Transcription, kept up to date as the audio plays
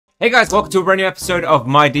Hey guys, welcome to a brand new episode of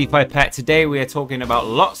Mydefipet. Today we are talking about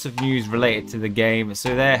lots of news related to the game.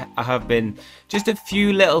 So there have been just a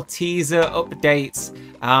few little teaser updates.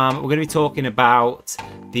 We're going to be talking about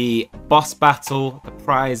the boss battle, the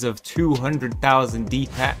prize of 200,000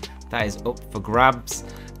 Dpet that is up for grabs.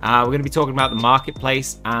 We're going to be talking about the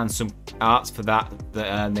marketplace and some arts for that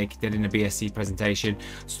they did in a BSC presentation.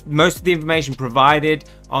 Most of the information provided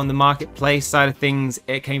on the marketplace side of things,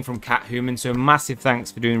 it came from HOOMAN. So massive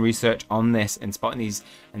thanks for doing research on this and spotting these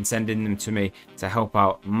and sending them to me to help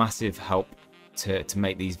out. Massive help to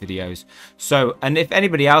make these videos. So, and if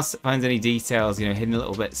anybody else finds any details, you know, hidden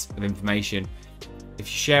little bits of information, if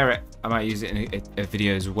you share it, I might use it in a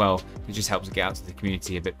video as well. It just helps get out to the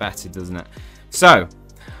community a bit better, doesn't it? So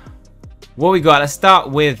what we got, let's start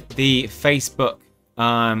with the Facebook.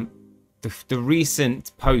 The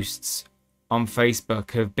recent posts on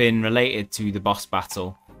Facebook have been related to the boss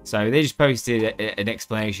battle. So they just posted an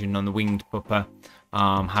explanation on the winged pupper,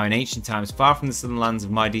 how in ancient times, far from the southern lands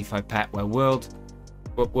of Mydefipet,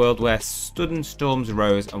 where sudden storms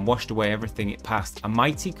arose and washed away everything it passed, a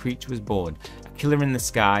mighty creature was born, a killer in the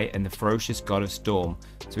sky and the ferocious god of storm.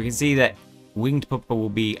 So we can see that winged pupper will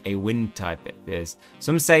be a wind type, it appears.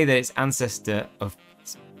 Some say that it's ancestor of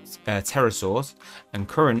pterosaurs and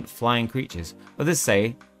current flying creatures. Others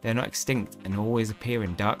say they're not extinct and always appear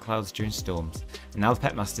in dark clouds during storms. And now the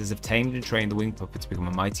pet masters have tamed and trained the winged pupper to become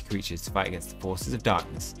a mighty creature to fight against the forces of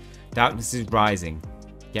darkness. Darkness is rising.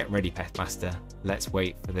 Get ready, pet master. Let's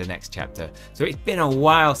wait for the next chapter. So it's been a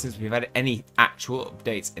while since we've had any actual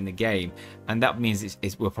updates in the game, and that means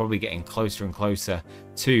we're probably getting closer and closer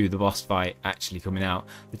to the boss fight actually coming out.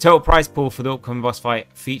 The total prize pool for the upcoming boss fight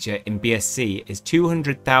feature in BSC is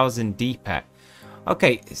 200,000 Dpet.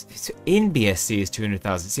 Okay, in BSC is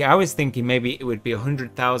 200,000. See, I was thinking maybe it would be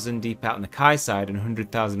 100,000 Dpet on the Kai side and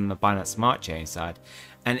 100,000 on the Binance Smart Chain side,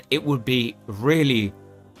 and it would be really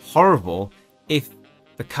horrible if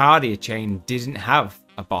the Cardia chain didn't have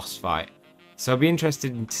a boss fight. So I'll be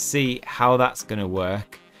interested to see how that's going to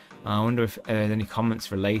work. I wonder if there's any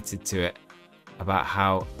comments related to it about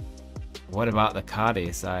how, what about the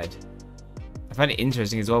Cardia side? I find it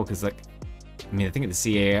interesting as well because, like, I mean, I think the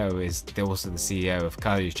CEO is also the CEO of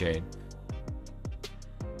Cardia chain.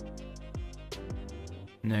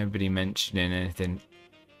 Nobody mentioning anything.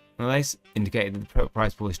 Well, they indicated that the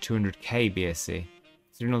prize pool is 200k BSC.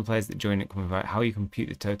 Considering all the players that join it come about, how you compute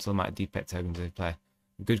the total amount of Dpet tokens they play?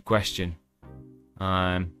 Good question.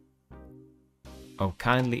 Oh,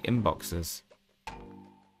 kindly inbox us.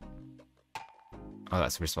 Oh,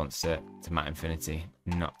 that's a response to Matt Infinity,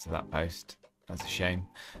 not to that post. That's a shame.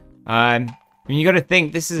 I mean, you got to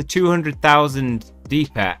think this is a 200,000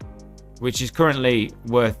 Dpet, which is currently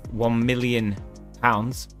worth $1 million.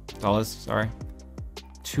 Sorry,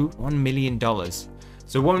 $1 million.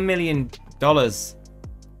 So $1 million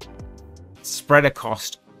spread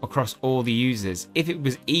across all the users. If it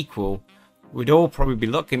was equal, we'd all probably be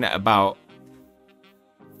looking at about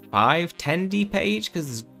 5-10 Dpet each, because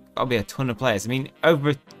there's got to be a ton of players. I mean,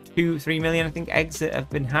 over 2-3 million, I think, eggs that have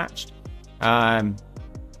been hatched. Yeah,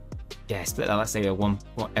 split that. Let's say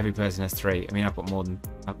every person has 3. I mean, I've got more than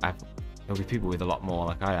there'll be people with a lot more,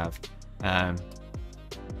 like I have.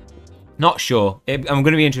 Not sure. I'm going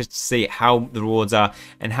to be interested to see how the rewards are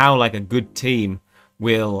and how, like, a good team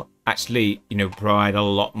will actually, you know, provide a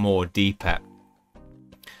lot more Dpet.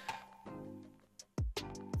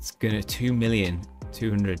 It's gonna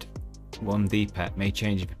 2,201 Dpet may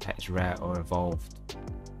change if a pet is rare or evolved.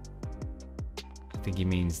 I think he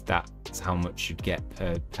means that's how much you'd get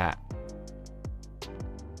per pet if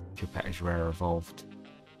your pet is rare or evolved.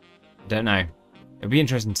 I don't know. It'll be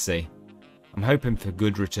interesting to see. I'm hoping for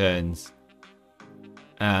good returns.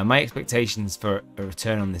 My expectations for a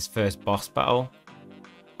return on this first boss battle,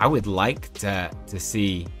 I would like to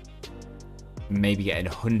see maybe getting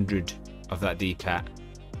 100 of that Dpet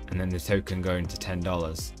and then the token going to $10.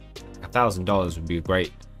 $1,000 would be a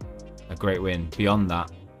great win. Beyond that,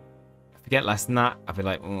 if I get less than that, I'd be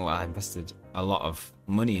like, oh, I invested a lot of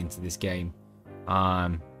money into this game.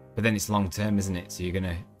 But then it's long term, isn't it? So you're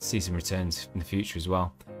gonna see some returns in the future as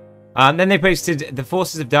well. Then they posted the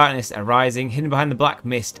forces of darkness are rising, hidden behind the black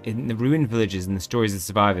mist in the ruined villages and the stories of the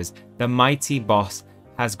survivors. The mighty boss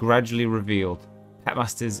has gradually revealed. Pet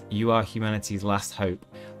masters, you are humanity's last hope.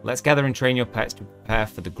 Let's gather and train your pets to prepare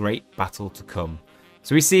for the great battle to come.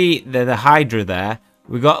 So we see the Hydra there.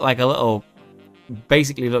 We got like a little,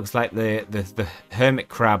 basically looks like the hermit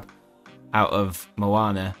crab out of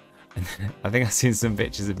Moana. And I think I've seen some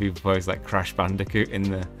pictures of people post like Crash Bandicoot in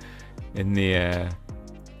the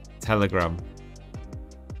Telegram.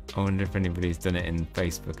 I wonder if anybody's done it in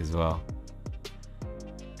Facebook as well.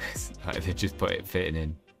 Like they just put it fitting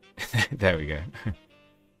in. There we go.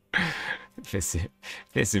 Fits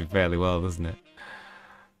in fairly well, doesn't it?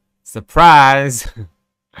 Surprise!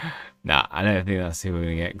 Nah, I don't think that's who we're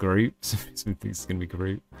gonna get. Group. Something's gonna be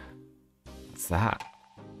group. What's that?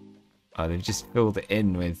 Oh, they've just filled it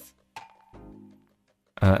in with.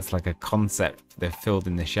 That's like a concept they've filled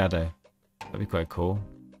in the shadow. That'd be quite cool.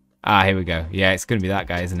 Ah, here we go. Yeah, it's gonna be that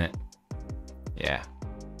guy, isn't it? Yeah.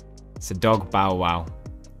 It's a dog Bow Wow.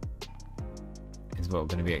 Is what we're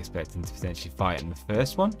going to be expecting to potentially fight in the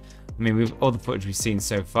first one. I mean, all the footage we've seen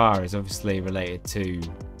so far is obviously related to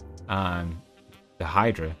the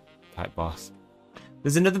Hydra type boss.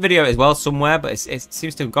 There's another video as well somewhere, but it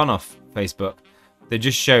seems to have gone off Facebook. They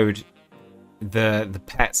just showed the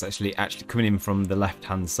pets actually coming in from the left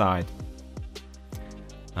hand side.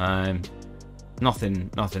 Nothing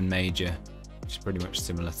major, just pretty much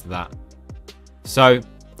similar to that. So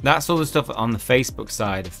that's all the stuff on the Facebook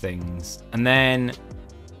side of things. And then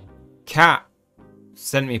Kat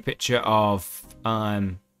sent me a picture of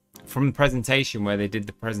from the presentation where they did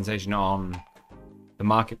the presentation on the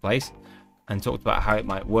marketplace and talked about how it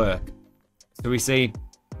might work. So we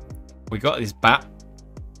got this bat,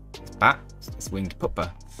 this winged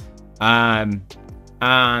pupper, and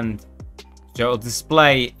so it'll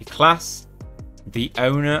display your class, the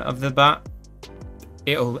owner of the bat.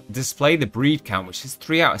 It'll display the breed count, which is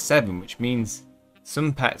 3 out of 7, which means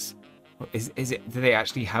some pets. Do they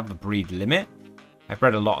actually have a breed limit? I've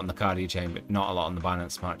read a lot on the Cardio chain, but not a lot on the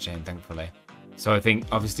Binance Smart chain, thankfully. So I think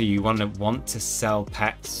obviously you want to sell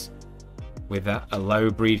pets with a low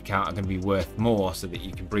breed count are going to be worth more, so that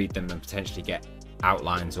you can breed them and potentially get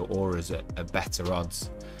outlines or auras at better odds.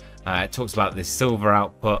 It talks about the silver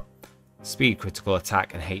output, speed, critical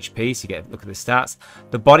attack, and HP. So you get a look at the stats.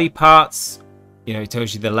 The body parts. You know, it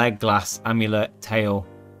tells you the leg, glass, amulet, tail.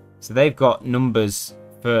 So they've got numbers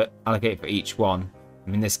allocated for each one. I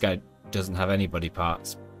mean, this guy doesn't have any body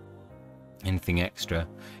parts. Anything extra.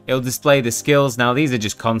 It'll display the skills. Now, these are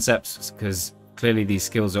just concepts because clearly these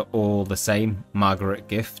skills are all the same. Margaret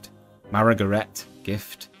Gift.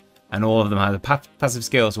 And all of them have the passive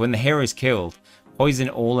skills. So when the hero is killed, poison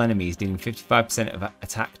all enemies, dealing 55% of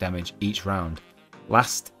attack damage each round.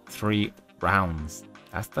 Last 3 rounds.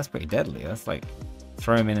 That's pretty deadly. That's like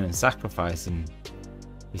throw him in and sacrifice, and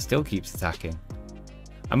he still keeps attacking.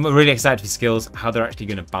 I'm really excited for skills, how they're actually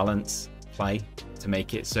going to balance play to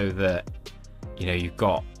make it so that, you know, you've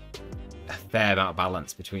got a fair amount of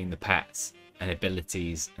balance between the pets and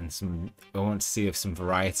abilities, and I want to see some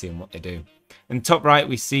variety in what they do. In the top right,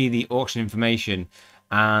 we see the auction information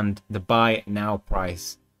and the buy now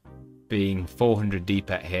price being 400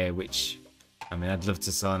 DPET here, which, I mean, I'd love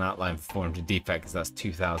to sell an outline for 400 DPET because that's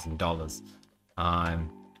 $2,000.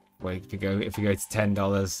 Well, if we go to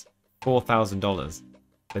 $10, $4,000.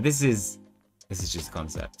 But this is just a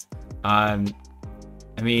concept. I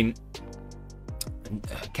mean,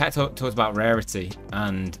 Kat talked about rarity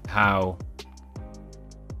and how,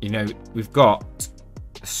 you know, we've got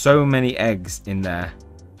so many eggs in there.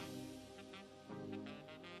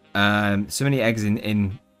 So many eggs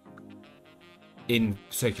in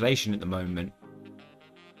circulation at the moment,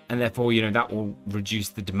 and therefore, you know, that will reduce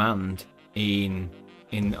the demand on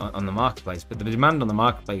the marketplace. But the demand on the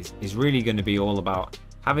marketplace is really going to be all about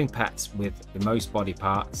having pets with the most body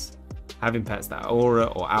parts, having pets that are aura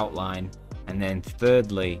or outline, and then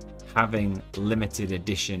thirdly, having limited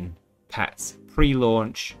edition pets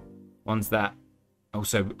pre-launch, ones that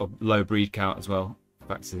also low breed count as well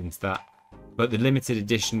factors into that. But the limited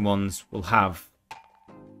edition ones will have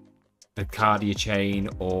the Cardia chain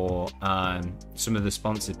or some of the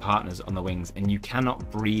sponsored partners on the wings, and you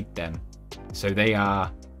cannot breed them. So they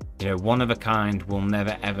are, you know, one of a kind. We'll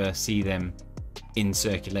never ever see them in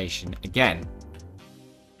circulation again.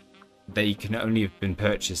 They can only have been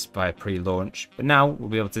purchased by a pre-launch, but now we'll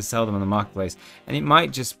be able to sell them on the marketplace, and it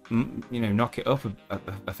might just, you know, knock it up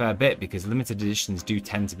a fair bit, because limited editions do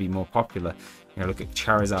tend to be more popular. You know, look at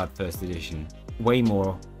Charizard first edition, way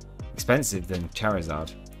more expensive than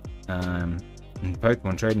Charizard, and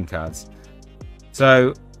Pokemon trading cards.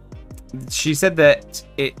 So she said that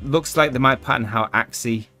it looks like they might pattern how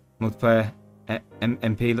Axie multiplayer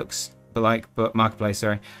MP looks but marketplace,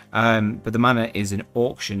 sorry. But the mana is an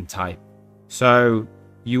auction type, so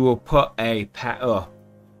you will put a pet up,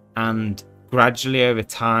 and gradually over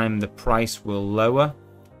time the price will lower.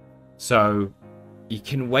 So you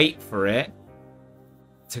can wait for it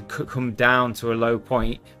to come down to a low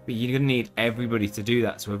point, but you're gonna need everybody to do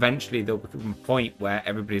that. So eventually there'll become a point where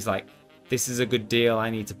everybody's like, this is a good deal, I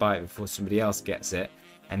need to buy it before somebody else gets it,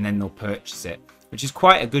 and then they'll purchase it, which is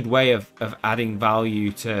quite a good way of adding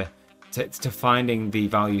value to to finding the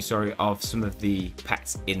value, sorry, of some of the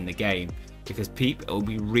pets in the game, because people will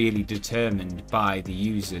be really determined by the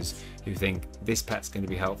users who think this pet's going to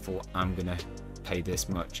be helpful, I'm going to pay this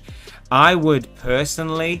much. I would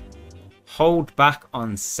personally hold back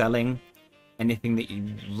on selling anything that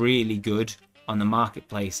is really good on the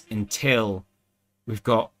marketplace until we've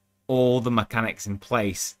got all the mechanics in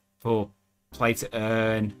place for play to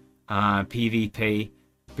earn, PvP,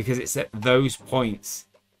 because it's at those points,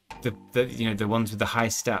 the ones with the high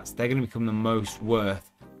stats, they're going to become the most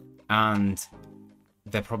worth, and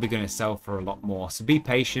they're probably going to sell for a lot more. So be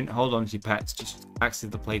patient, hold on to your pets, just access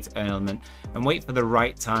the play to earn element, and wait for the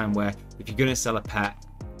right time where if you're going to sell a pet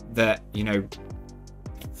that, you know,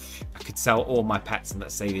 I could sell all my pets, and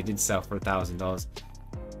let's say they did sell for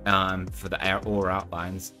 $1,000 for the aura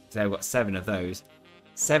outlines. So I've got 7 of those.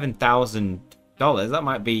 $7,000, that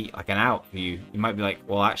might be like an out for you. You might be like,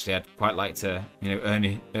 well, actually, I'd quite like to, you know,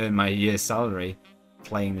 earn my year's salary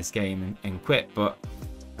playing this game and quit. But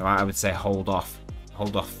I would say hold off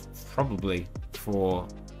probably for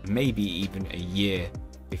maybe even a year,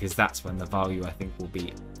 because that's when the value, I think, will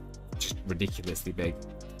be just ridiculously big.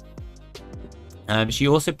 She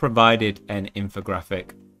also provided an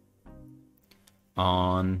infographic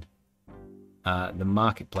on the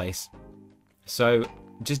marketplace, so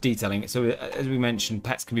just detailing it. So as we mentioned,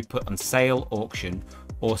 pets can be put on sale, auction,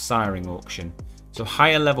 or siring auction. So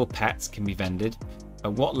higher level pets can be vended.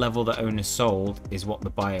 At what level the owner sold is what the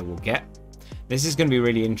buyer will get. This is going to be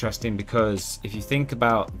really interesting, because if you think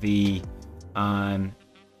about the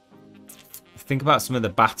some of the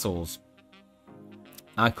battles,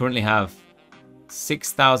 I currently have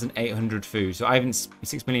 6,800 food. So I haven't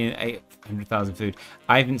 6,800,000 food.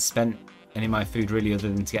 I haven't spent any of my food really, other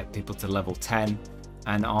than to get people to level 10.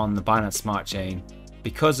 And on the Binance Smart Chain,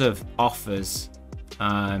 because of offers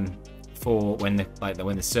for when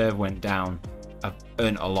the server went down, I've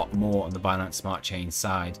earned a lot more on the Binance Smart Chain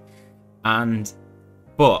side.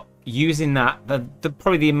 But using that,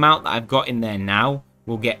 probably the amount that I've got in there now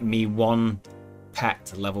will get me 1 pet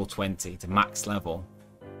to level 20, to max level.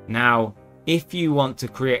 Now, if you want to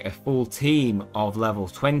create a full team of level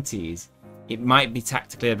 20s, it might be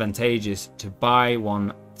tactically advantageous to buy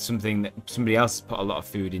something that somebody else has put a lot of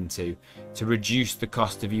food into, to reduce the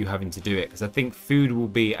cost of you having to do it, because I think food will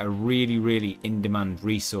be a really, really in-demand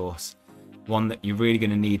resource, one that you're really going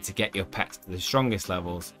to need to get your pets to the strongest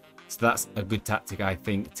levels. So that's a good tactic, I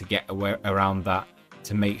think, to get around that,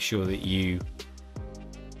 to make sure that you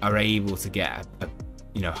are able to get a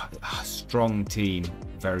strong team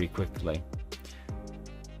very quickly.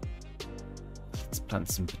 Let's plant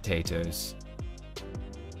some potatoes.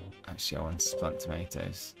 Actually, I want to plant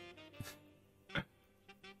tomatoes.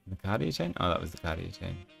 The cardio chain? Oh, that was the cardio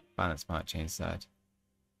chain. Binance Smart Chain side.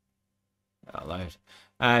 That load.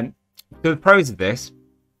 So the pros of this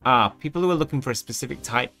are people who are looking for a specific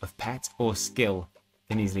type of pet or skill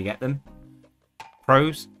can easily get them.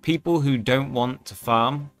 Pros, people who don't want to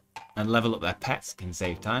farm and level up their pets can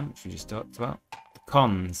save time, which we just talked about. The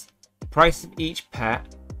cons, the price of each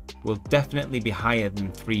pet will definitely be higher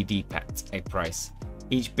than 3D pet a price.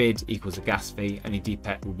 Each bid equals a gas fee. Any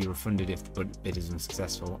D-pet will be refunded if the bid is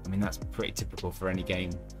unsuccessful. I mean, that's pretty typical for any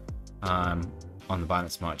game on the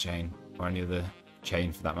Binance Smart Chain, or any other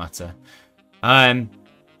chain for that matter.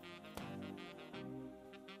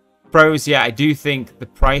 Pros, yeah, I do think the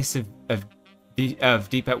price of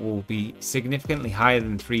D-pet will be significantly higher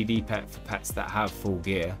than 3D pet for pets that have full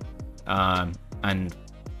gear, and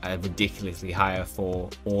ridiculously higher for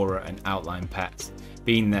aura and outline pets,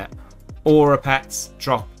 being that aura pets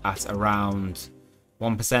drop at around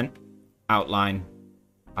 1%, outline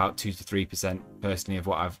about 2 to 3% personally of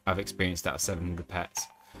what I've experienced out of 700 pets.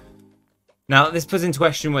 Now this puts into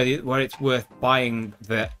question whether it's worth buying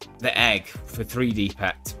the egg for 3D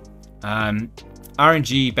pet.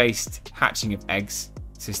 RNG based hatching of eggs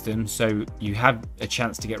system, so you have a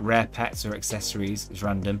chance to get rare pets or accessories as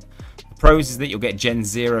random. The pros is that you'll get Gen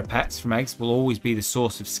 0 pets from eggs, will always be the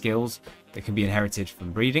source of skills that can be inherited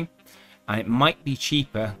from breeding, and it might be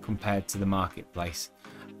cheaper compared to the marketplace.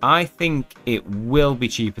 I think it will be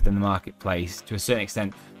cheaper than the marketplace to a certain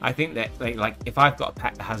extent. I think that like if I've got a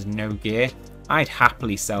pet that has no gear, I'd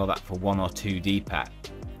happily sell that for 1 or 2 D-pet.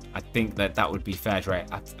 I think that would be fair trade.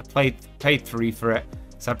 I paid 3 for it,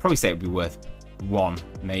 so I'd probably say it would be worth 1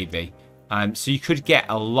 maybe. So you could get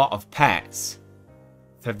a lot of pets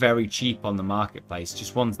for very cheap on the marketplace,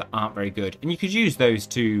 just ones that aren't very good, and you could use those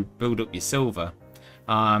to build up your silver.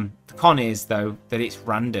 The con is though that it's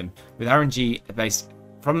random. With RNG based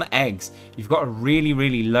from the eggs, you've got a really,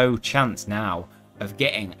 really low chance now of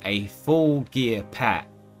getting a full gear pet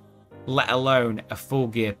let alone a full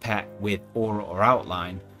gear pet with aura or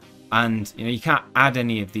outline. And you know, you can't add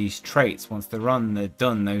any of these traits. Once they're on, they're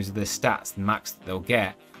done. Those are the stats, the max that they'll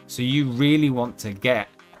get. So you really want to get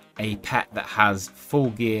a pet that has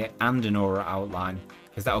full gear and an aura outline,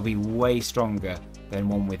 because that will be way stronger than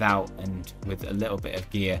one without and with a little bit of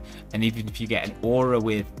gear. And even if you get an aura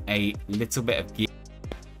with a little bit of gear,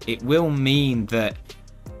 it will mean that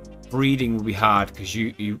breeding will be hard, because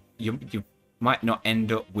you might not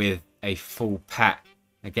end up with a full pet.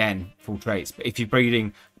 Again, full traits. But if you're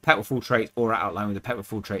breeding a pet with full traits aura outline with a pet with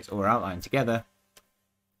full traits aura outline together,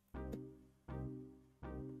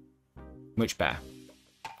 much better.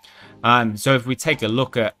 So if we take a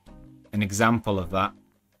look at an example of that,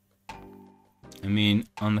 I mean,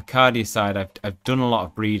 on the Cardia side, I've done a lot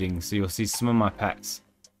of breeding, so you'll see some of my pets.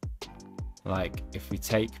 Like if we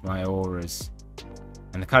take my auras,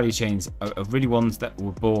 and the Cardia chains are really ones that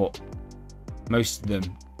were bought, most of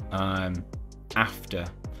them after.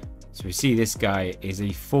 So we see this guy is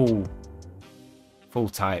a full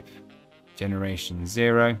type, generation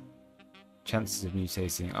 0, chances of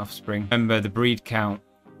mutating offspring. Remember, the breed count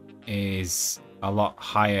is a lot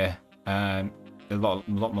higher, a lot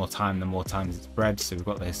more time the more times it's bred. So we've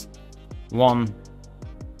got this 1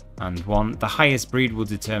 and 1. The highest breed will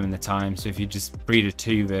determine the time. So if you just breed a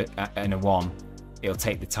 2 and a 1, it'll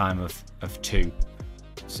take the time of 2.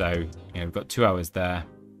 So you know, we've got 2 hours there,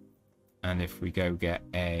 and if we go get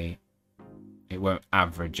a, it won't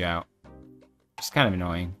average out. It's kind of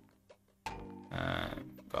annoying.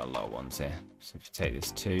 Got a lot of ones here. So if you take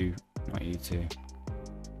this 2, not you 2,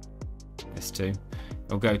 this 2,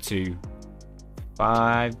 it'll go to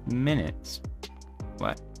 5 minutes.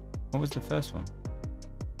 What was the first one?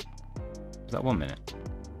 Was that 1 minute?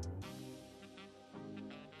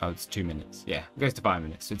 Oh, it's 2 minutes. Yeah, it goes to 5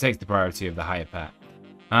 minutes. So it takes the priority of the higher pet.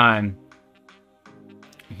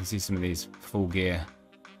 You can see some of these full gear.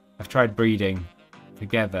 I've tried breeding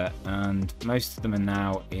together, and most of them are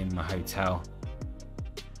now in my hotel.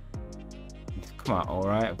 Come out all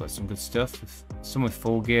right. I've got some good stuff. Some with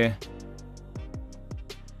full gear.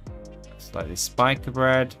 It's like this spiker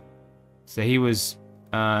bred. So he was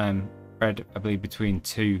bred, I believe, between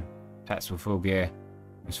 2 pets with full gear.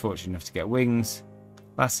 He was fortunate enough to get wings.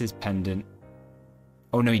 Glasses, pendant.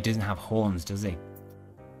 Oh no, he doesn't have horns, does he?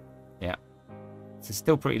 Yeah. So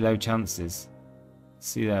still pretty low chances.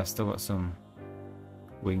 See there, I've still got some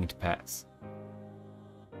winged pets.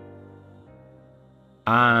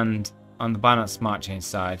 And on the Binance Smart Chain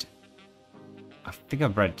side, I think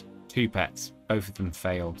I've bred 2 pets. Both of them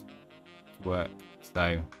failed to work.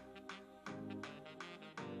 So,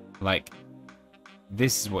 like,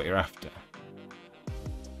 this is what you're after.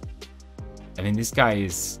 I mean, this guy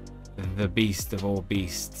is the beast of all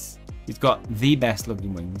beasts. He's got the best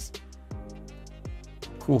looking wings.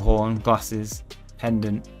 Cool horn, glasses,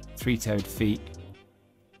 pendant, 3-toed feet.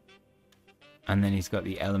 And then he's got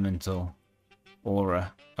the elemental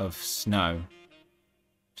aura of snow,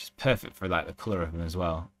 which is perfect for like the color of him as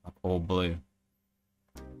well, like all blue.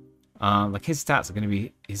 Like his stats are going to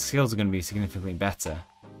be, his skills are going to be significantly better,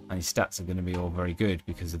 and his stats are going to be all very good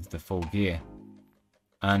because of the full gear.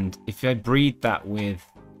 And if I breed that with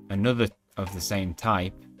another of the same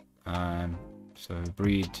type, so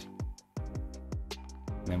breed,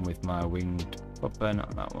 and then with my winged popper,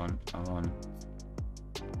 not that one, I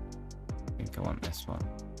think I want this one.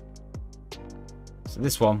 So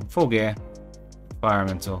this one, full gear,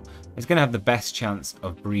 environmental, is going to have the best chance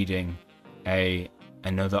of breeding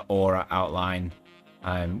another aura outline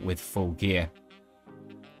with full gear.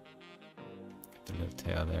 Get the little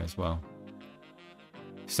tail there as well.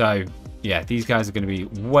 So yeah, these guys are going to be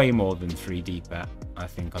way more than 3D bet, I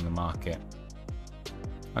think, on the market.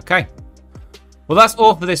 Okay, well that's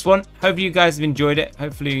all for this one. Hope you guys have enjoyed it.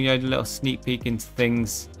 Hopefully you had a little sneak peek into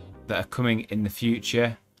things that are coming in the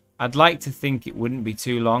future. I'd like to think it wouldn't be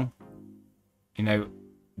too long. You know,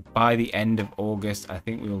 by the end of August, I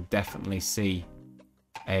think we will definitely see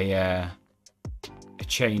a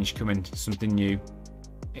change coming, something new.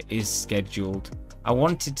 It is scheduled. I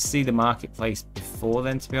wanted to see the marketplace before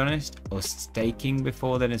then, to be honest, or staking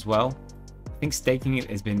before then as well. I think staking it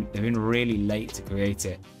they've been really late to create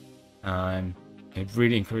it. It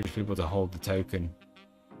really encouraged people to hold the token,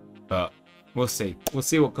 but we'll see. We'll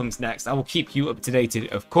see what comes next. I will keep you up to date,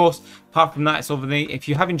 of course. Apart from that, it's all for me. If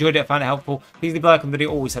you have enjoyed it, found it helpful, please leave a like on the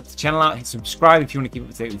video. Always helps the channel out. Hit subscribe if you want to keep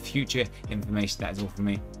up to date with future information. That is all from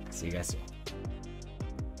me. See you guys soon.